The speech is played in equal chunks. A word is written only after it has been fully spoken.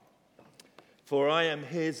For I am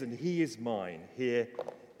his and he is mine. Here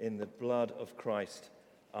in the blood of Christ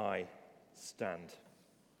I stand.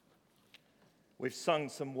 We've sung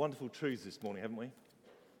some wonderful truths this morning, haven't we?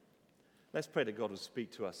 Let's pray that God will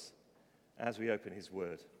speak to us as we open his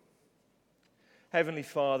word. Heavenly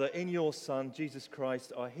Father, in your Son, Jesus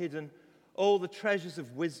Christ, are hidden all the treasures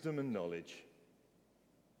of wisdom and knowledge.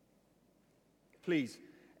 Please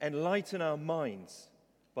enlighten our minds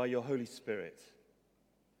by your Holy Spirit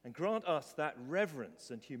and grant us that reverence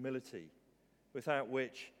and humility without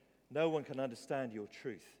which no one can understand your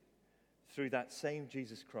truth, through that same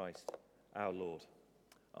Jesus Christ, our Lord.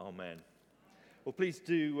 Amen. Well, please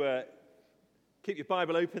do keep your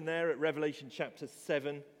Bible open there at Revelation chapter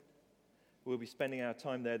 7. We'll be spending our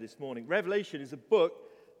time there this morning. Revelation is a book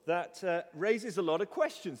that raises a lot of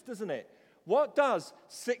questions, doesn't it? What does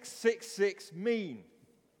 666 mean?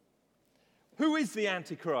 Who is the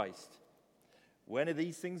Antichrist? When are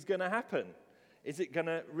these things going to happen? Is it going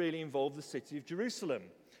to really involve the city of Jerusalem?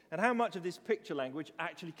 And how much of this picture language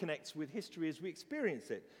actually connects with history as we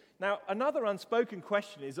experience it? Now, another unspoken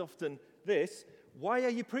question is often this: why are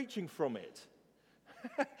you preaching from it?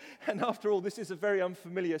 And after all, this is a very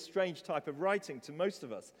unfamiliar, strange type of writing to most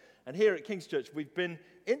of us. And here at King's Church, we've been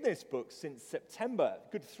in this book since September.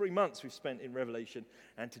 A good 3 months we've spent in Revelation.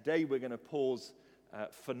 And today we're going to pause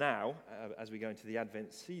for now as we go into the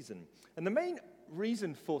Advent season. And the main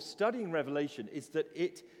reason for studying Revelation is that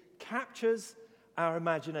it captures our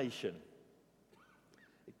imagination.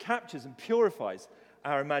 It captures and purifies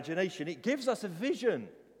our imagination. It gives us a vision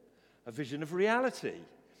of reality.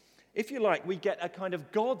 If you like, we get a kind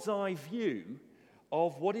of God's eye view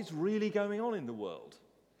of what is really going on in the world,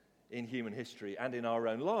 in human history, and in our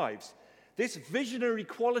own lives. This visionary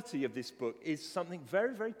quality of this book is something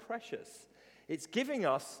very, very precious. It's giving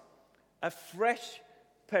us a fresh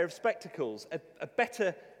pair of spectacles, a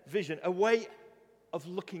better vision, a way of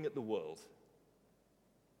looking at the world.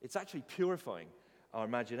 It's actually purifying our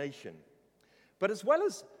imagination. But as well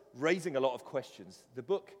as raising a lot of questions, the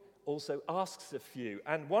book also asks a few.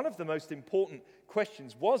 And one of the most important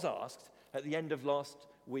questions was asked at the end of last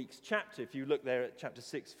week's chapter. If you look there at chapter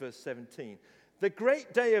 6, verse 17. The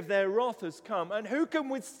great day of their wrath has come, and who can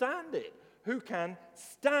withstand it? Who can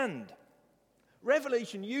stand?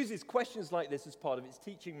 Revelation uses questions like this as part of its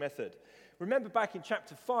teaching method. Remember back in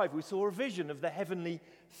chapter 5, we saw a vision of the heavenly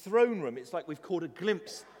throne room. It's like we've caught a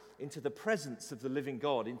glimpse into the presence of the living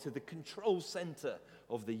God, into the control center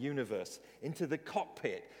of the universe, into the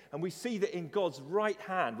cockpit. And we see that in God's right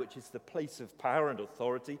hand, which is the place of power and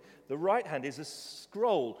authority, the right hand is a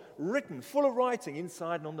scroll written, full of writing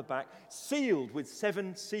inside and on the back, sealed with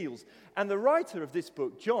 7 seals. And the writer of this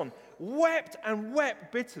book, John, wept and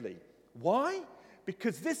wept bitterly. Why?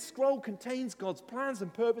 Because this scroll contains God's plans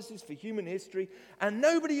and purposes for human history, and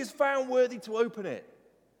nobody is found worthy to open it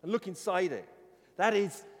and look inside it. That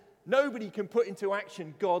is, nobody can put into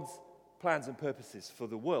action God's plans and purposes for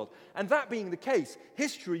the world. And that being the case,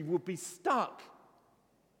 history would be stuck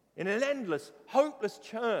in an endless, hopeless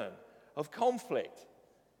churn of conflict,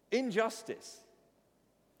 injustice,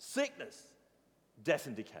 sickness, death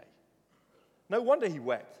and decay. No wonder he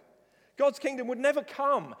wept. God's kingdom would never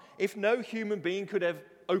come if no human being could have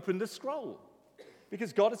opened the scroll,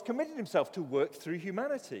 because God has committed himself to work through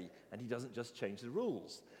humanity, and he doesn't just change the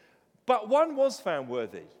rules. But one was found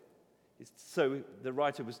worthy. So the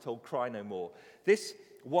writer was told, cry no more. This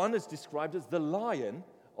one is described as the Lion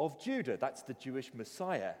of Judah. That's the Jewish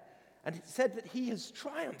Messiah. And it said that he has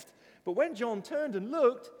triumphed. But when John turned and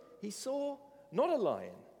looked, he saw not a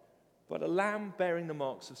lion, but a lamb bearing the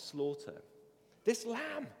marks of slaughter. This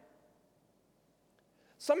lamb.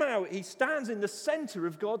 Somehow he stands in the center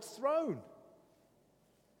of God's throne.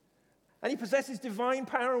 And he possesses divine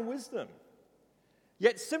power and wisdom.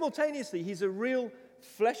 Yet simultaneously, he's a real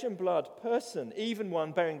flesh and blood person, even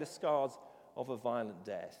one bearing the scars of a violent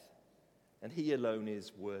death. And he alone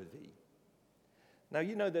is worthy. Now,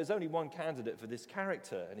 you know there's only one candidate for this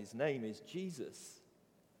character, and his name is Jesus,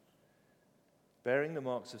 bearing the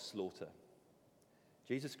marks of slaughter.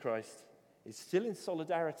 Jesus Christ is still in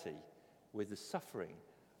solidarity with the suffering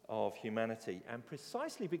of humanity. And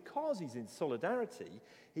precisely because he's in solidarity,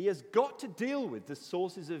 he has got to deal with the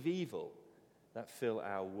sources of evil that fill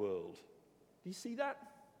our world. Do you see that?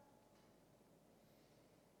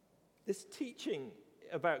 This teaching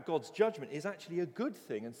about God's judgment is actually a good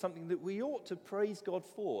thing and something that we ought to praise God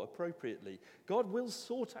for appropriately. God will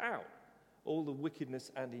sort out all the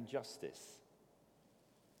wickedness and injustice.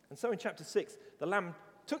 And so in chapter 6, the Lamb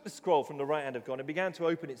took the scroll from the right hand of God and began to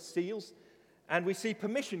open its seals. And we see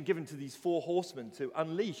permission given to these 4 horsemen to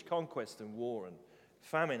unleash conquest and war and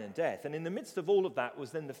famine and death. And in the midst of all of that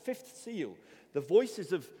was then the fifth seal. The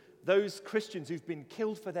voices of those Christians who've been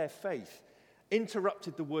killed for their faith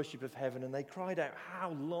interrupted the worship of heaven, and they cried out,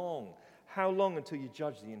 "How long? How long until you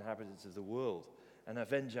judge the inhabitants of the world and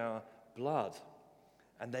avenge our blood?"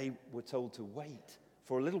 And they were told to wait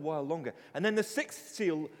for a little while longer. And then the sixth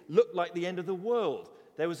seal looked like the end of the world.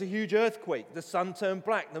 There was a huge earthquake. The sun turned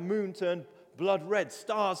black. The moon turned blood red.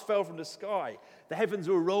 Stars fell from the sky. The heavens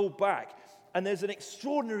were rolled back. And there's an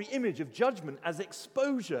extraordinary image of judgment as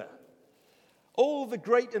exposure. All the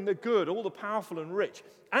great and the good, all the powerful and rich,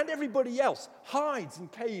 and everybody else hides in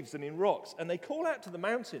caves and in rocks. And they call out to the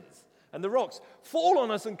mountains and the rocks, "Fall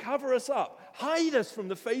on us and cover us up. Hide us from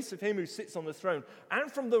the face of him who sits on the throne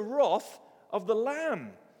and from the wrath of the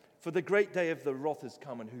Lamb. For the great day of the wrath has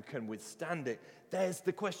come, and who can withstand it?" There's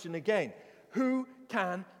the question again. Who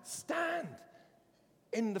can stand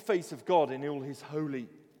in the face of God in all his holy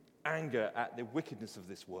anger at the wickedness of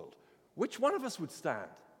this world? Which one of us would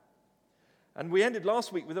stand? And we ended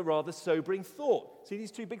last week with a rather sobering thought. See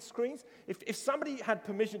these two big screens? If somebody had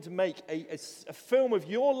permission to make a film of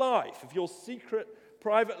your life, of your secret,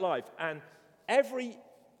 private life, and every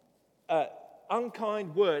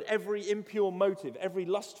unkind word, every impure motive, every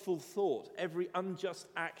lustful thought, every unjust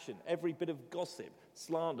action, every bit of gossip,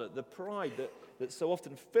 slander, the pride that so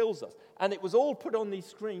often fills us, and it was all put on these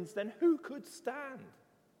screens, then who could stand?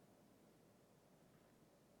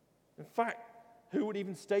 In fact, who would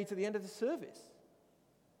even stay to the end of the service?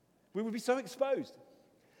 We would be so exposed.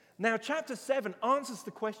 Now, chapter 7 answers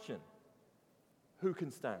the question, who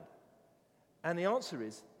can stand? And the answer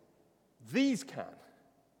is, these can.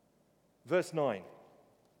 Verse 9.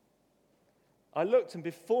 "I looked, and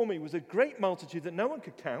before me was a great multitude that no one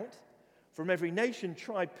could count, from every nation,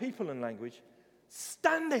 tribe, people, and language,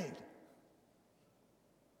 standing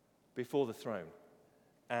before the throne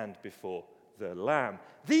and before the Lamb."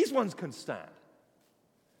 These ones can stand.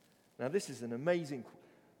 Now, this is an amazing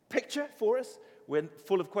picture for us. We're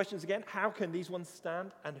full of questions again. How can these ones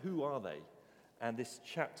stand, and who are they? And this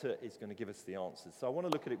chapter is going to give us the answers. So I want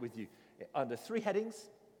to look at it with you under three headings.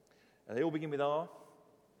 And they all begin with R.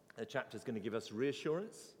 The chapter is going to give us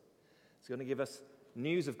reassurance. It's going to give us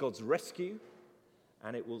news of God's rescue.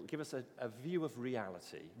 And it will give us a view of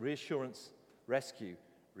reality. Reassurance, rescue,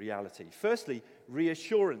 reality. Firstly,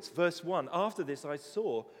 reassurance. Verse 1. "After this I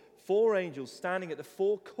saw 4 angels standing at the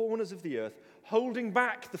 4 corners of the earth, holding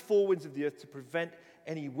back the 4 winds of the earth to prevent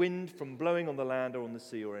any wind from blowing on the land or on the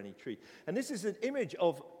sea or any tree." And this is an image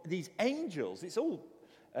of these angels. It's all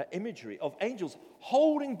imagery of angels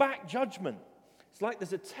holding back judgment. It's like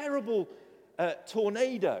there's a terrible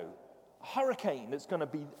tornado, hurricane that's going to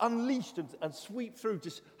be unleashed and sweep through,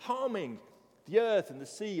 just harming the earth and the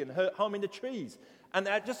sea and harming the trees. And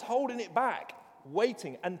they're just holding it back,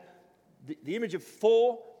 waiting. And the image of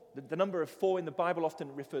 4, the number of 4 in the Bible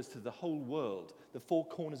often refers to the whole world, the 4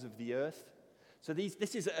 corners of the earth. So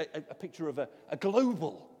this is a picture of a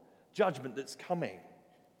global judgment that's coming.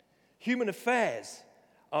 Human affairs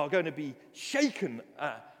are going to be shaken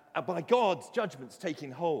by God's judgments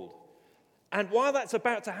taking hold. And while that's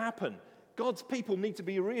about to happen, God's people need to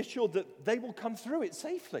be reassured that they will come through it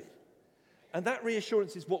safely. And that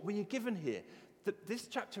reassurance is what we are given here. That this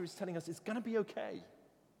chapter is telling us it's going to be okay.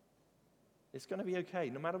 It's going to be okay,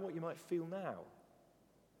 no matter what you might feel now.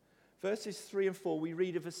 Verses 3 and 4, we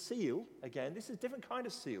read of a seal. Again, this is a different kind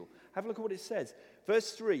of seal. Have a look at what it says.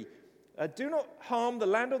 Verse 3, "Do not harm the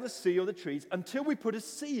land or the sea or the trees until we put a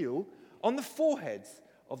seal on the foreheads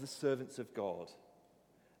of the servants of God."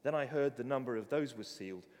 Then I heard the number of those who were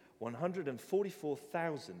sealed,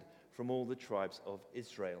 144,000 from all the tribes of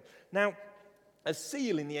Israel. Now, a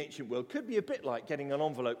seal in the ancient world could be a bit like getting an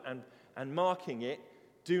envelope and marking it,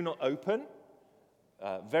 "Do not open."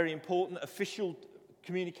 Very important, official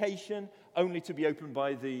communication, only to be opened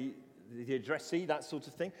by the addressee, that sort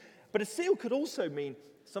of thing. But a seal could also mean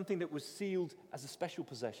something that was sealed as a special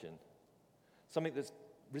possession, something that's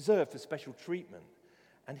reserved for special treatment.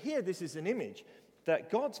 And here this is an image that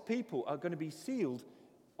God's people are going to be sealed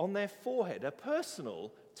on their forehead, a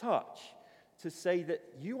personal touch to say that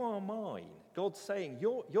you are mine. God's saying,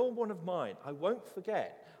 you're one of mine. I won't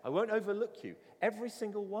forget. I won't overlook you. Every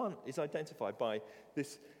single one is identified by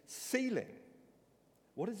this sealing.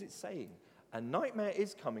 What is it saying? A nightmare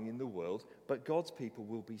is coming in the world, but God's people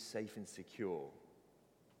will be safe and secure.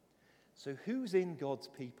 So who's in God's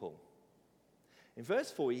people? In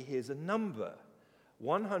verse 4, he hears a number,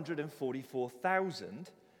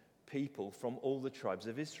 144,000 people from all the tribes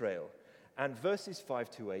of Israel. And verses 5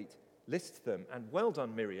 to 8 list them. And well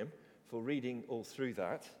done, Miriam, for reading all through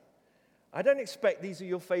that. I don't expect these are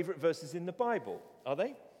your favorite verses in the Bible, are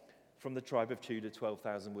they? From the tribe of Judah,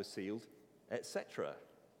 12,000 were sealed, etc.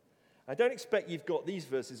 I don't expect you've got these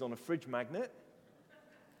verses on a fridge magnet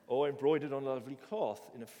or embroidered on a lovely cloth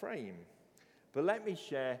in a frame. But let me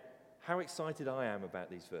share how excited I am about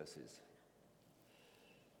these verses.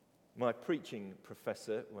 My preaching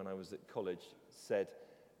professor, when I was at college, said,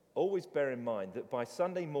 always bear in mind that by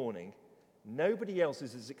Sunday morning, nobody else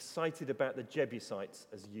is as excited about the Jebusites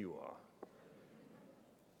as you are.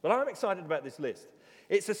 But I'm excited about this list.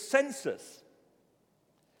 It's a census.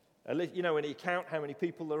 You know, when you count how many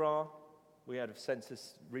people there are, we had a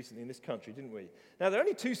census recently in this country, didn't we? Now, there are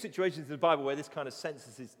only two situations in the Bible where this kind of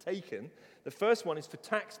census is taken. The first one is for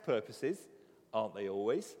tax purposes, aren't they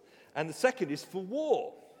always? And the second is for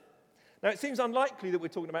war. Now, it seems unlikely that we're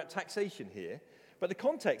talking about taxation here, but the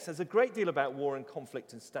context has a great deal about war and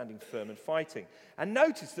conflict and standing firm and fighting. And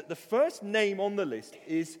notice that the first name on the list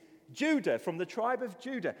is Judah, from the tribe of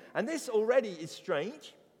Judah. And this already is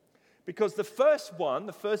strange, because the first one,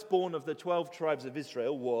 the firstborn of the 12 tribes of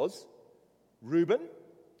Israel, was Reuben.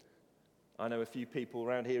 I know a few people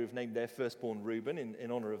around here who've named their firstborn Reuben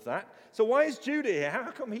in honor of that. So why is Judah here?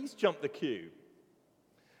 How come he's jumped the queue?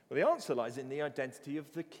 Well, the answer lies in the identity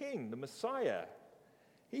of the king, the Messiah.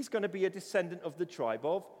 He's going to be a descendant of the tribe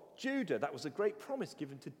of Judah. That was a great promise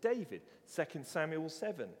given to David, 2 Samuel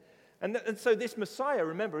 7. And so this Messiah,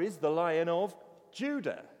 remember, is the Lion of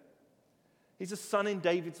Judah. He's a son in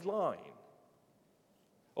David's line.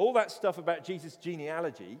 All that stuff about Jesus'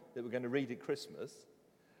 genealogy that we're going to read at Christmas,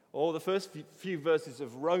 or the first few verses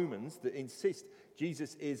of Romans that insist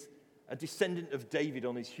Jesus is a descendant of David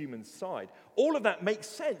on his human side, all of that makes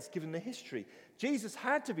sense given the history. Jesus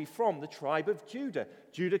had to be from the tribe of Judah.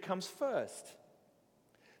 Judah comes first.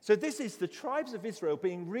 So this is the tribes of Israel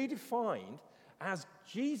being redefined as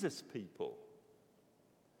Jesus' people.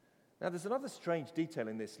 Now, there's another strange detail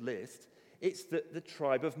in this list. It's that the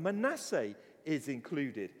tribe of Manasseh is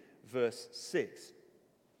included, verse 6.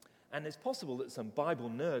 And it's possible that some Bible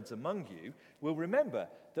nerds among you will remember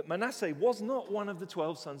that Manasseh was not one of the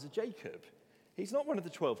 12 sons of Jacob. He's not one of the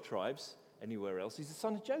 12 tribes anywhere else. He's the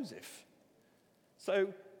son of Joseph.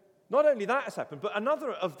 So not only that has happened, but another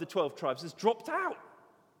of the 12 tribes has dropped out.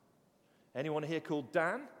 Anyone here called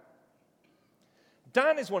Dan?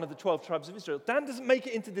 Dan is one of the 12 tribes of Israel. Dan doesn't make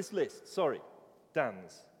it into this list. Sorry,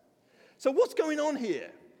 Dan's. So what's going on here?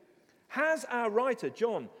 Has our writer,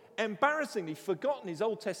 John, embarrassingly forgotten his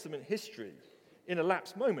Old Testament history in a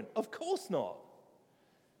lapsed moment? Of course not.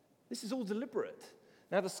 This is all deliberate.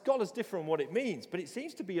 Now, the scholars differ on what it means, but it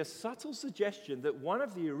seems to be a subtle suggestion that one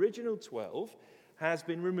of the original 12 has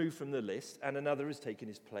been removed from the list and another has taken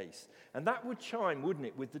his place. And that would chime, wouldn't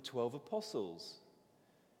it, with the 12 apostles.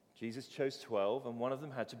 Jesus chose 12, and one of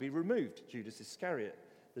them had to be removed, Judas Iscariot,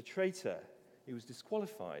 the traitor. He was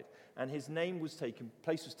disqualified, and his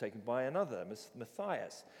place was taken by another,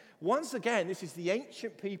 Matthias. Once again, this is the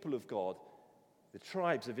ancient people of God, the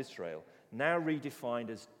tribes of Israel, now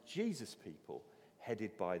redefined as Jesus' people,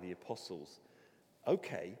 headed by the apostles.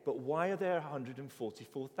 Okay, but why are there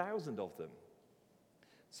 144,000 of them?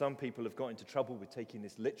 Some people have got into trouble with taking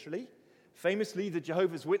this literally. Famously, the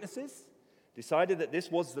Jehovah's Witnesses decided that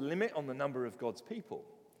this was the limit on the number of God's people.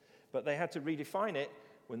 But they had to redefine it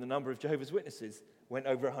when the number of Jehovah's Witnesses went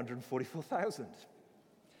over 144,000.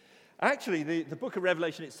 Actually, the book of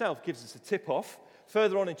Revelation itself gives us a tip-off.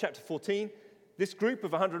 Further on in chapter 14, this group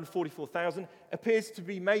of 144,000 appears to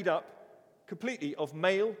be made up completely of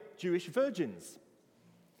male Jewish virgins,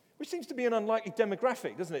 which seems to be an unlikely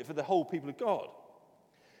demographic, doesn't it, for the whole people of God.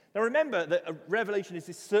 Now remember that Revelation is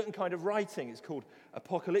this certain kind of writing. It's called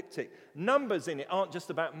apocalyptic. Numbers in it aren't just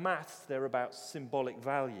about maths, they're about symbolic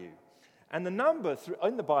value. And the number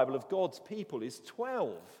in the Bible of God's people is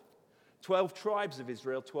 12. 12 tribes of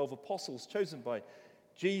Israel, 12 apostles chosen by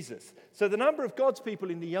Jesus. So the number of God's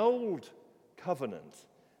people in the Old Covenant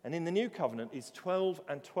and in the New Covenant is 12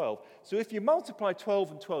 and 12. So if you multiply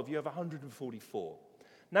 12 and 12, you have 144.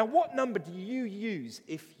 Now what number do you use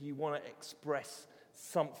if you want to express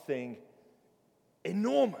something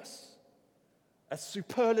enormous, a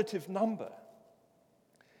superlative number?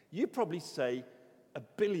 You probably say a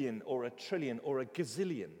billion or a trillion or a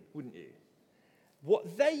gazillion, wouldn't you?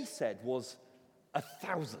 What they said was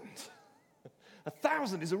 1,000.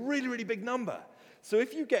 1,000 is a really, really big number. So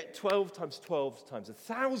if you get 12 times 12 times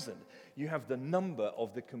 1,000, you have the number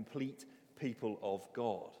of the complete people of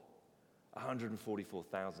God,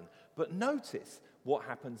 144,000. But notice what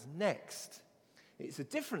happens next. It's a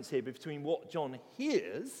difference here between what John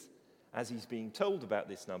hears as he's being told about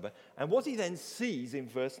this number and what he then sees in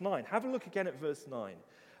verse 9. Have a look again at verse 9.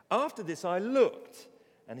 After this I looked,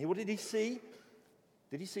 and what did he see?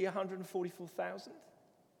 Did he see 144,000?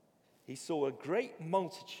 he saw a great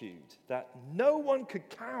multitude that no one could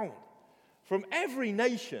count from every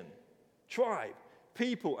nation, tribe,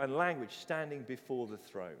 people, and language standing before the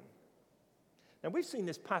throne. Now, we've seen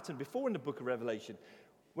this pattern before in the book of Revelation.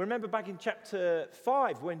 Remember back in chapter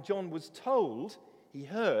 5 when John was told, he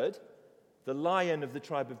heard the Lion of the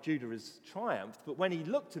tribe of Judah has triumphed, but when he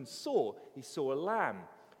looked and saw, he saw a lamb.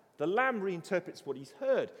 The lamb reinterprets what he's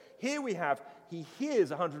heard. Here we have, he hears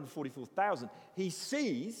 144,000. He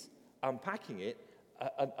sees, unpacking it,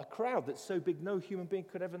 a crowd that's so big no human being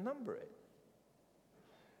could ever number it.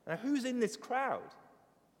 Now, who's in this crowd?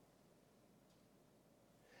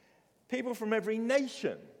 People from every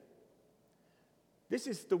nation. This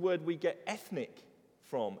is the word we get ethnic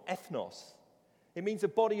from, ethnos. It means a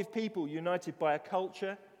body of people united by a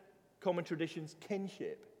culture, common traditions,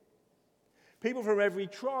 kinship. People from every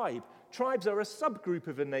tribe. Tribes are a subgroup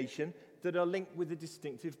of a nation that are linked with a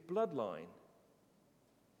distinctive bloodline.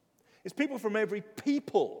 It's people from every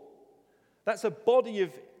people. That's a body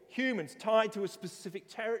of humans tied to a specific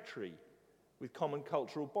territory with common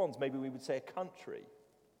cultural bonds. Maybe we would say a country.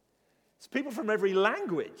 It's people from every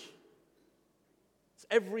language. It's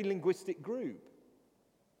every linguistic group.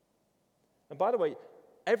 And by the way,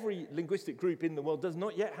 every linguistic group in the world does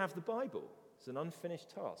not yet have the Bible. It's an unfinished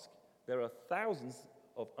task. There are thousands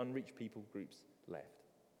of unreached people groups left.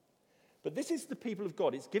 But this is the people of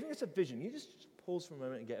God. It's giving us a vision. You just pause for a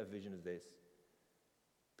moment and get a vision of this.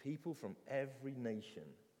 People from every nation,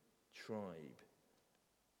 tribe,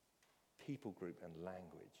 people group, and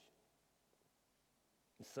language.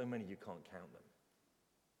 And so many you can't count them.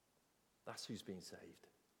 That's who's being saved.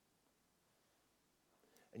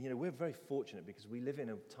 And we're very fortunate because we live in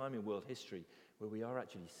a time in world history where we are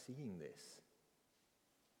actually seeing this.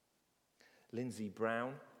 Lindsey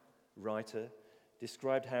Brown, writer,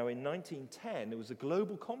 described how in 1910 there was a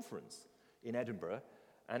global conference in Edinburgh,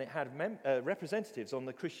 and it had representatives on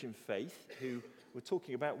the Christian faith who were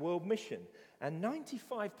talking about world mission. And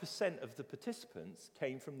 95% of the participants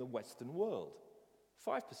came from the Western world,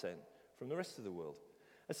 5% from the rest of the world.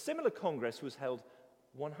 A similar congress was held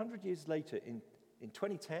 100 years later in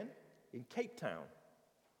 2010 in Cape Town.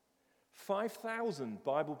 5,000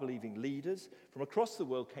 Bible-believing leaders from across the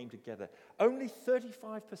world came together. Only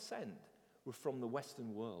 35% were from the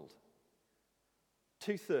Western world.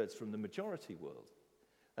 2/3 from the majority world.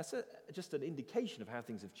 That's just an indication of how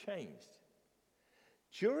things have changed.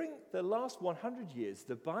 During the last 100 years,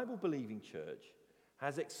 the Bible-believing church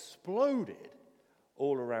has exploded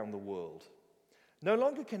all around the world. No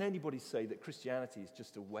longer can anybody say that Christianity is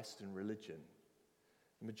just a Western religion.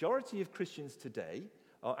 The majority of Christians today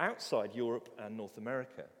are outside Europe and North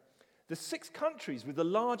America. The 6 countries with the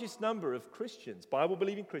largest number of Christians,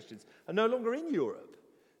 Bible-believing Christians, are no longer in Europe.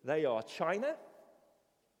 They are China,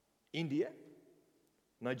 India,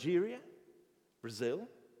 Nigeria, Brazil,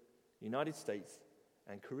 United States,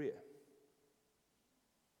 and Korea.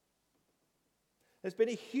 There's been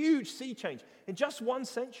a huge sea change in just 1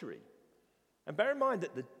 century. And bear in mind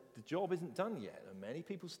that the job isn't done yet, and many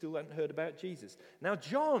people still haven't heard about Jesus. Now,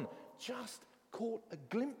 John just caught a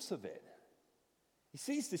glimpse of it. He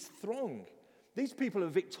sees this throng. These people are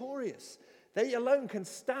victorious. They alone can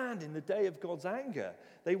stand in the day of God's anger.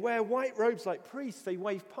 They wear white robes like priests. They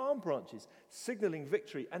wave palm branches, signaling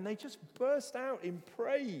victory, and they just burst out in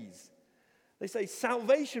praise. They say,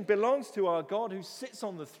 "Salvation belongs to our God who sits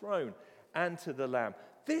on the throne and to the Lamb."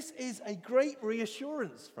 This is a great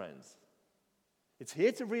reassurance, friends. It's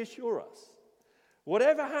here to reassure us.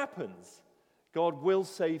 Whatever happens, God will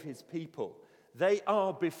save his people. They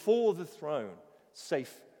are before the throne,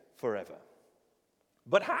 safe forever.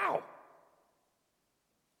 But how?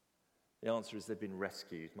 The answer is they've been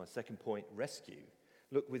rescued. My second point, rescue.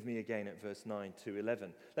 Look with me again at verse 9 to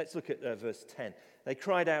 11. Let's look at verse 10. They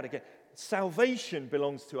cried out again, "Salvation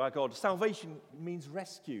belongs to our God." Salvation means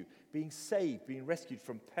rescue, being saved, being rescued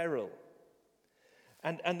from peril.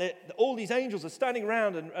 And all these angels are standing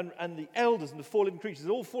around, and the elders and the fallen creatures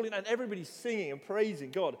are all falling, and everybody's singing and praising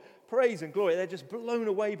God. Praise and glory. They're just blown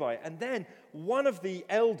away by it. And then one of the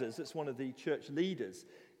elders, that's one of the church leaders,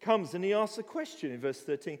 comes and he asks a question in verse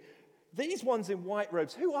 13. These ones in white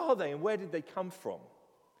robes, who are they and where did they come from?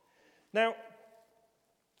 Now,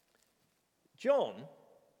 John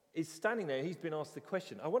is standing there and he's been asked the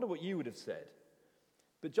question. I wonder what you would have said.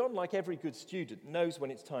 But John, like every good student, knows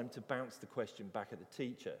when it's time to bounce the question back at the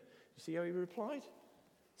teacher. You see how he replied?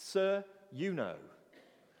 "Sir, you know."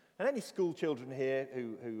 And any school children here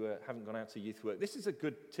who haven't gone out to youth work, this is a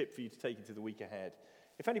good tip for you to take into the week ahead.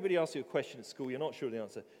 If anybody asks you a question at school, you're not sure of the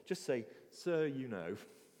answer, just say, "Sir, you know."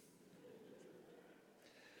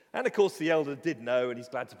 And of course, the elder did know, and he's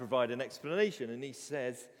glad to provide an explanation. And he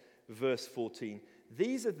says, verse 14.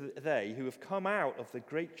 These are they who have come out of the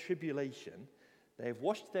great tribulation. They have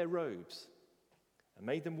washed their robes and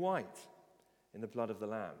made them white in the blood of the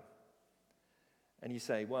Lamb. And you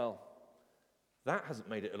say, well, that hasn't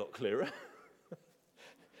made it a lot clearer.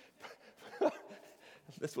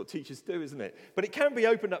 That's what teachers do, isn't it? But it can be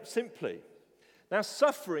opened up simply. Now,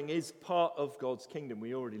 suffering is part of God's kingdom.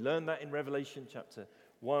 We already learned that in Revelation chapter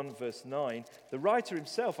 1, verse 9. The writer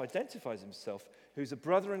himself identifies himself, who's a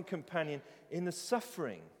brother and companion in the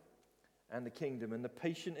suffering and the kingdom and the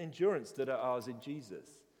patient endurance that are ours in Jesus.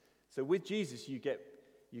 So with Jesus, you get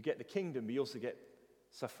the kingdom, but you also get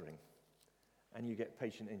suffering. And you get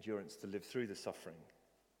patient endurance to live through the suffering.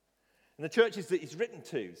 And the churches that he's written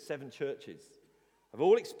to, 7 churches, have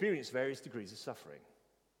all experienced various degrees of suffering.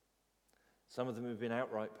 Some of them have been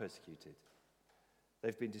outright persecuted.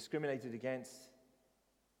 They've been discriminated against.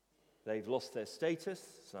 They've lost their status.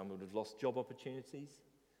 Some would have lost job opportunities.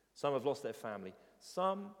 Some have lost their family.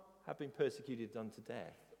 Some have been persecuted unto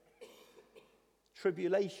death.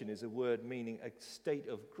 Tribulation is a word meaning a state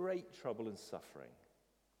of great trouble and suffering.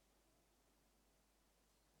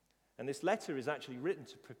 And this letter is actually written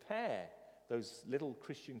to prepare those little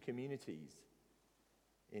Christian communities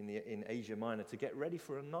in Asia Minor to get ready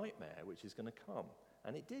for a nightmare which is going to come.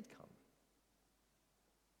 And it did come.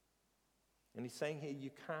 And he's saying here,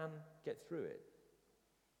 you can get through it.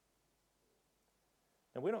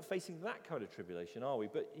 And we're not facing that kind of tribulation, are we?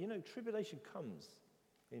 But, tribulation comes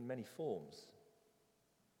in many forms.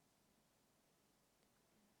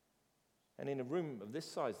 And in a room of this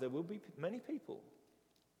size, there will be many people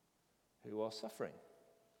who are suffering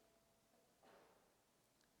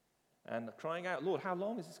and crying out, Lord, how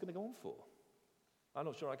long is this going to go on for? I'm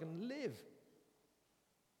not sure I can live.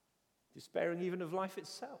 Despairing even of life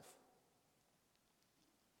itself.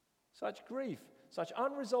 Such grief, such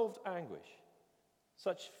unresolved anguish,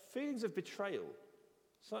 such feelings of betrayal,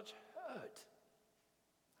 such hurt.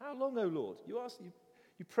 How long, O Lord?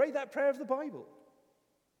 You pray that prayer of the Bible.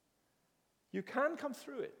 You can come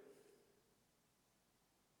through it.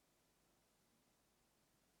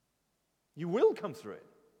 You will come through it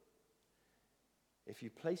if you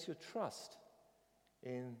place your trust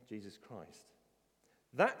in Jesus Christ.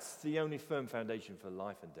 That's the only firm foundation for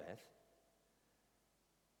life and death.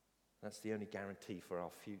 That's the only guarantee for our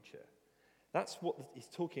future. That's what he's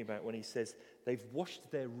talking about when he says they've washed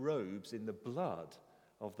their robes in the blood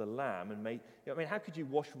of the Lamb and made... how could you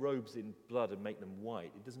wash robes in blood and make them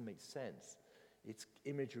white? It doesn't make sense. It's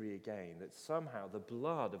imagery again, that somehow the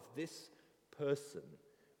blood of this person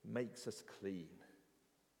makes us clean.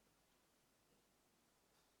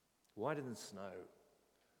 Whiter than snow.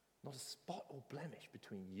 Not a spot or blemish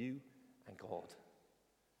between you and God.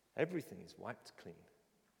 Everything is wiped clean.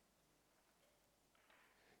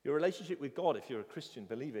 Your relationship with God, if you're a Christian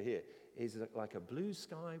believer here, is like a blue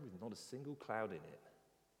sky with not a single cloud in it.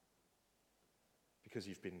 Because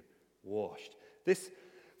you've been washed. This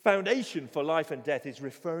foundation for life and death is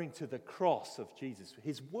referring to the cross of Jesus,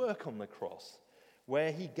 his work on the cross,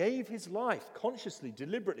 where he gave his life consciously,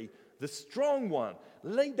 deliberately. The strong one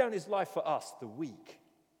laid down his life for us, the weak.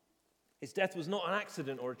 His death was not an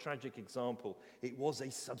accident or a tragic example. It was a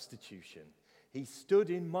substitution. He stood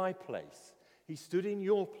in my place. He stood in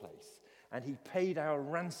your place. And he paid our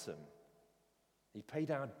ransom. He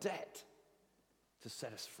paid our debt to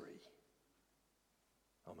set us free.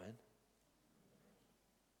 Amen.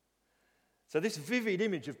 So this vivid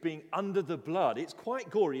image of being under the blood, it's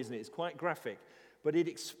quite gory, isn't it? It's quite graphic. But it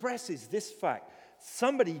expresses this fact.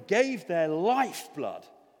 Somebody gave their lifeblood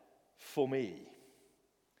for me.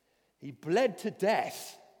 He bled to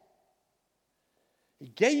death. He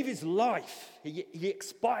gave his life. He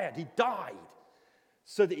expired. He died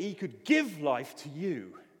so that he could give life to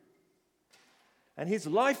you. And his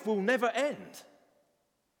life will never end.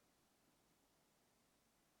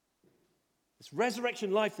 This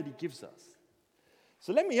resurrection life that he gives us.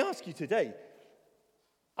 So let me ask you today,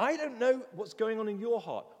 I don't know what's going on in your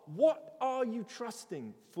heart. What are you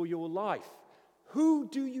trusting for your life? Who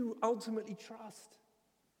do you ultimately trust?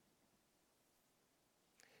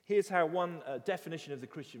 Here's how one definition of the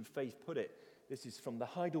Christian faith put it. This is from the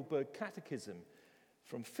Heidelberg Catechism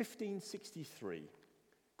from 1563.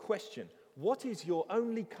 Question: what is your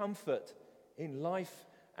only comfort in life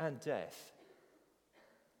and death?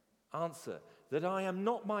 Answer: that I am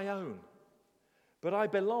not my own, but I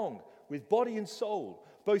belong with body and soul,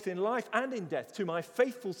 both in life and in death, to my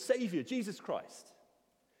faithful Savior, Jesus Christ.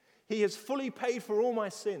 He has fully paid for all my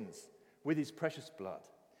sins with his precious blood.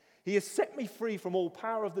 He has set me free from all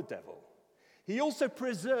power of the devil. He also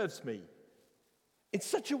preserves me in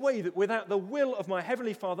such a way that without the will of my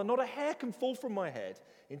heavenly Father, not a hair can fall from my head.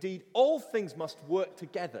 Indeed, all things must work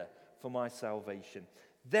together for my salvation.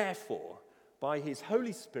 Therefore, by his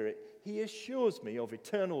Holy Spirit, he assures me of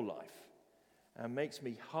eternal life and makes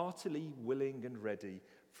me heartily willing and ready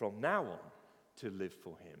from now on to live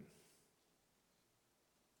for him.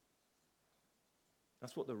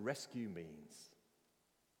 That's what the rescue means.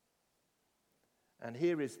 And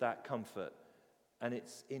here is that comfort, and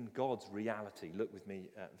it's in God's reality. Look with me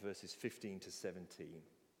at verses 15 to 17.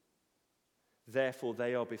 Therefore,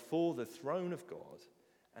 they are before the throne of God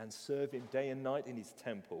and serve him day and night in his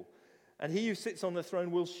temple. And he who sits on the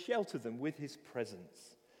throne will shelter them with his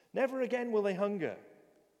presence. Never again will they hunger.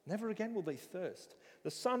 Never again will they thirst.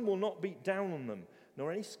 The sun will not beat down on them,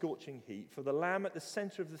 nor any scorching heat. For the Lamb at the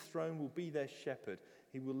center of the throne will be their shepherd.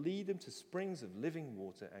 He will lead them to springs of living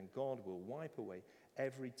water, and God will wipe away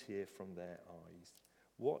every tear from their eyes.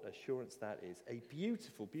 What assurance that is. A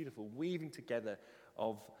beautiful, beautiful weaving together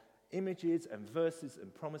of images and verses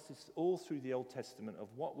and promises all through the Old Testament of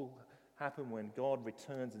what will happen when God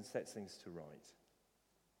returns and sets things to right.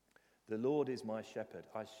 The Lord is my shepherd,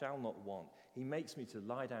 I shall not want. He makes me to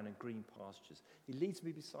lie down in green pastures. He leads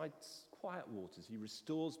me beside quiet waters. He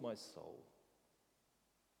restores my soul.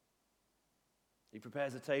 He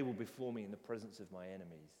prepares a table before me in the presence of my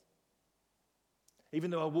enemies.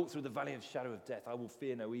 Even though I walk through the valley of shadow of death, I will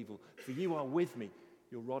fear no evil, for you are with me.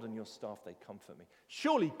 Your rod and your staff, they comfort me.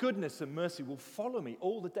 Surely goodness and mercy will follow me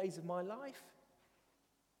all the days of my life.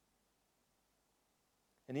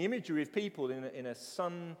 And the imagery of people in a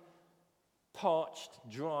sun-parched,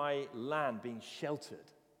 dry land being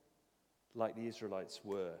sheltered, like the Israelites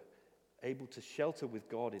were, able to shelter with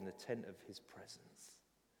God in the tent of his presence.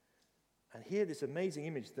 And here this amazing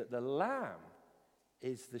image that the Lamb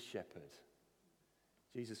is the shepherd.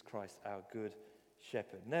 Jesus Christ, our good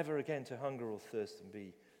shepherd. Never again to hunger or thirst and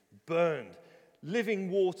be burned.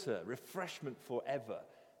 Living water, refreshment forever.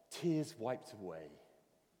 Tears wiped away.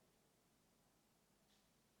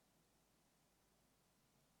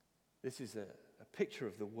 This is a picture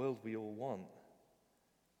of the world we all want.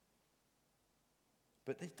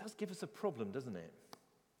 But it does give us a problem, doesn't it?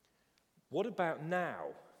 What about now?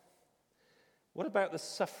 What about the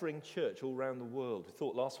suffering church all around the world? We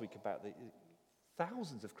thought last week about the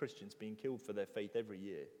thousands of Christians being killed for their faith every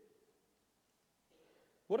year.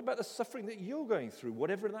 What about the suffering that you're going through,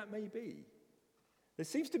 whatever that may be? There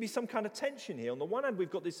seems to be some kind of tension here. On the one hand, we've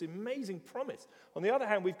got this amazing promise. On the other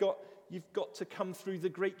hand, you've got to come through the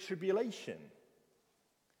great tribulation.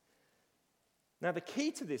 Now, the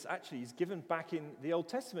key to this actually is given back in the Old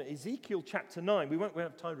Testament, Ezekiel chapter 9. We won't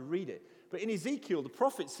have time to read it. But in Ezekiel, the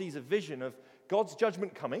prophet sees a vision of God's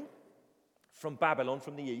judgment coming from Babylon,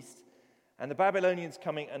 from the east, and the Babylonians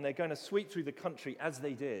coming, and they're going to sweep through the country as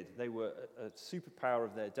they did. They were a superpower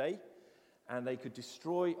of their day, and they could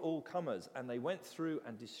destroy all comers. And they went through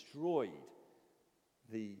and destroyed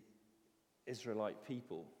the Israelite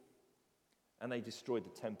people, and they destroyed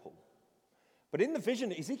the temple. But in the vision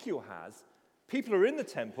that Ezekiel has, people are in the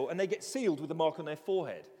temple, and they get sealed with a mark on their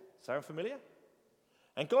forehead. Sound familiar?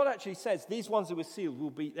 And God actually says these ones who were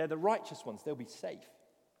sealed they're the righteous ones, they'll be safe.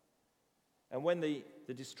 And when the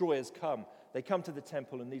destroyers come, they come to the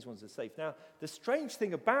temple and these ones are safe. Now, the strange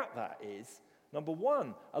thing about that is, number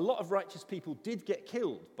one, a lot of righteous people did get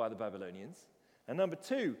killed by the Babylonians. And number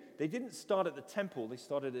two, they didn't start at the temple, they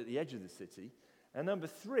started at the edge of the city. And number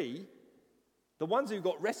three, the ones who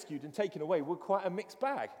got rescued and taken away were quite a mixed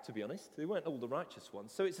bag, to be honest. They weren't all the righteous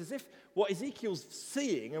ones. So it's as if what Ezekiel's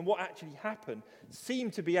seeing and what actually happened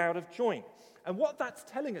seem to be out of joint. And what that's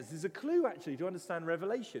telling us is a clue, actually, to understand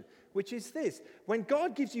Revelation, which is this. When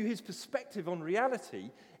God gives you his perspective on reality,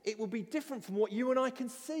 it will be different from what you and I can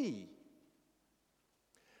see.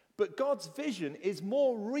 But God's vision is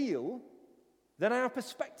more real than our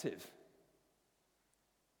perspective.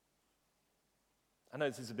 I know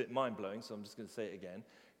this is a bit mind-blowing, so I'm just going to say it again.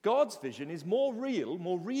 God's vision is more real,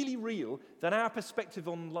 more really real, than our perspective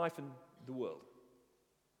on life and the world.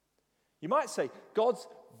 You might say God's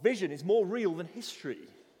vision is more real than history.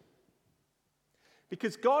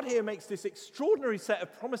 Because God here makes this extraordinary set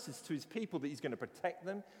of promises to his people that he's going to protect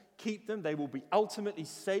them, keep them, they will be ultimately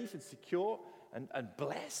safe and secure and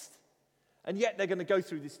blessed. And yet they're going to go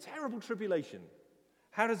through this terrible tribulation.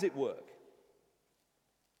 How does it work?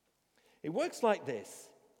 It works like this.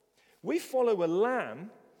 We follow a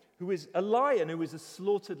lamb who is a lion who is a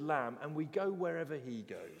slaughtered lamb, and we go wherever he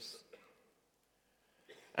goes.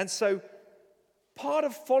 And so part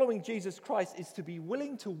of following Jesus Christ is to be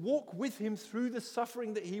willing to walk with him through the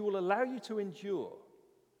suffering that he will allow you to endure,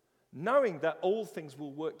 knowing that all things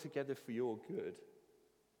will work together for your good.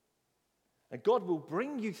 And God will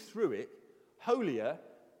bring you through it holier,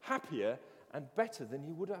 happier, and better than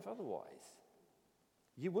you would have otherwise.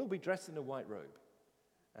 You will be dressed in a white robe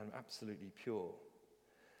and absolutely pure.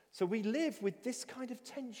 So we live with this kind of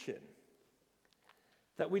tension,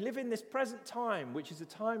 that we live in this present time, which is a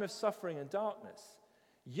time of suffering and darkness,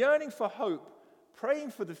 yearning for hope,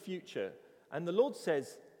 praying for the future. And the Lord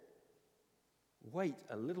says, wait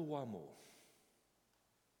a little while more.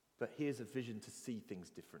 But here's a vision to see things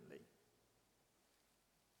differently.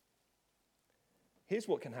 Here's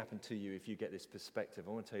what can happen to you if you get this perspective.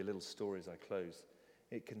 I want to tell you a little story as I close.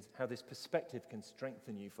 How this perspective can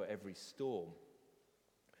strengthen you for every storm.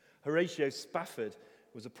 Horatio Spafford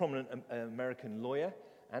was a prominent American lawyer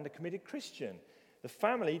and a committed Christian. The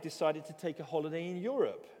family decided to take a holiday in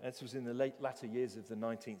Europe. This was in the latter years of the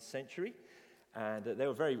 19th century. And they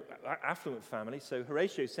were a very affluent family. So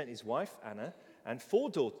Horatio sent his wife, Anna, and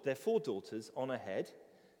their four daughters on ahead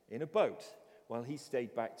in a boat, while he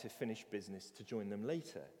stayed back to finish business to join them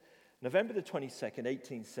later. November the 22nd,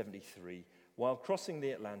 1873, while crossing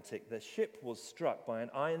the Atlantic, the ship was struck by an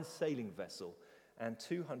iron sailing vessel, and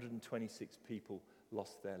 226 people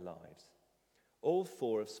lost their lives. All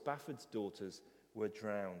four of Spafford's daughters were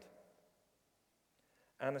drowned.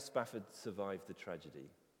 Anna Spafford survived the tragedy.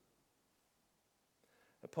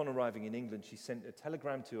 Upon arriving in England, she sent a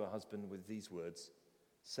telegram to her husband with these words,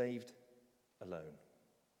 "Saved, alone."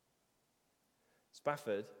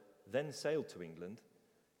 Spafford then sailed to England,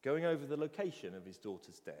 going over the location of his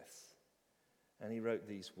daughter's deaths, and he wrote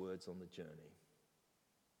these words on the journey.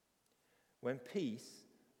 "When peace,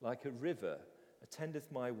 like a river,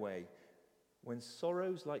 attendeth my way, when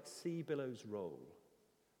sorrows like sea billows roll,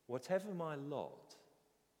 whatever my lot,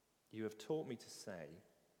 you have taught me to say,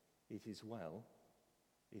 it is well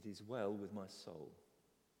with my soul.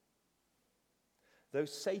 Though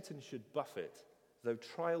Satan should buffet, though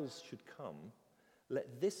trials should come,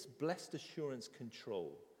 let this blessed assurance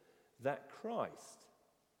control, that Christ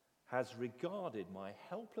has regarded my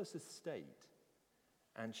helpless estate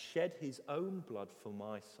and shed his own blood for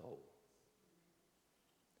my soul."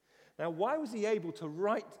 Now, why was he able to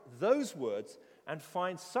write those words and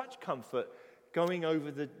find such comfort going over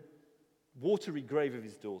the watery grave of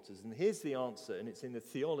his daughters? And here's the answer, and it's in the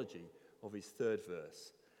theology of his third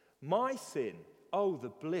verse. "My sin," oh, the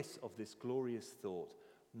bliss of this glorious thought,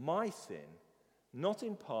 "my sin, not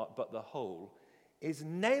in part but the whole, is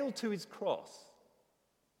nailed to his cross,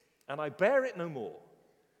 and I bear it no more.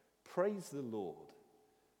 Praise the Lord,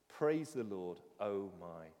 O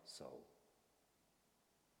my soul."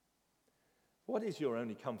 What is your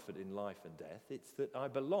only comfort in life and death? It's that I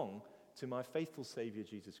belong to my faithful Savior,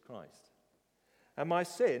 Jesus Christ. And my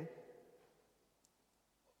sin,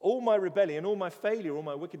 all my rebellion, all my failure, all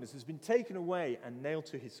my wickedness has been taken away and nailed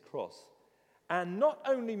to his cross. And not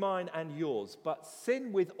only mine and yours, but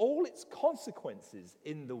sin with all its consequences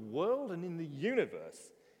in the world and in the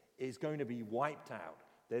universe is going to be wiped out.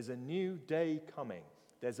 There's a new day coming.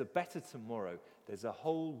 There's a better tomorrow. There's a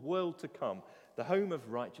whole world to come. The home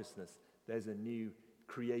of righteousness. There's a new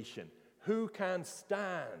creation. Who can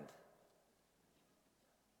stand?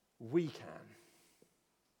 We can.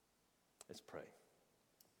 Let's pray.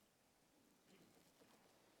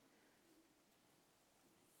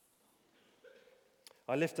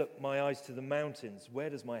 I lift up my eyes to the mountains. Where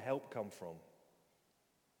does my help come from?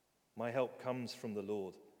 My help comes from the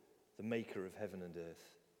Lord, the maker of heaven and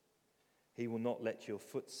earth. He will not let your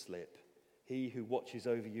foot slip. He who watches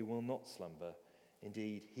over you will not slumber.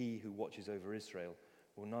 Indeed, he who watches over Israel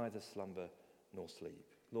will neither slumber nor sleep.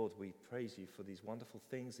 Lord, we praise you for these wonderful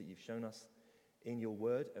things that you've shown us in your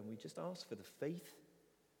word, and we just ask for the faith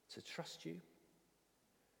to trust you,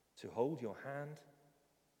 to hold your hand,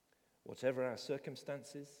 whatever our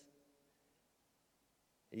circumstances,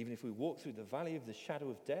 even if we walk through the valley of the shadow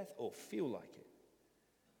of death or feel like it,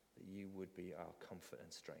 that you would be our comfort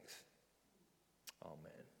and strength.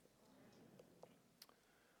 Amen.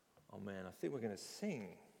 Amen. I think we're going to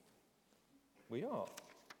sing. We are.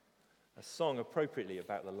 A song appropriately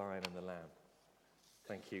about the lion and the lamb.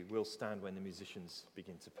 Thank you. We'll stand when the musicians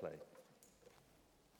begin to play.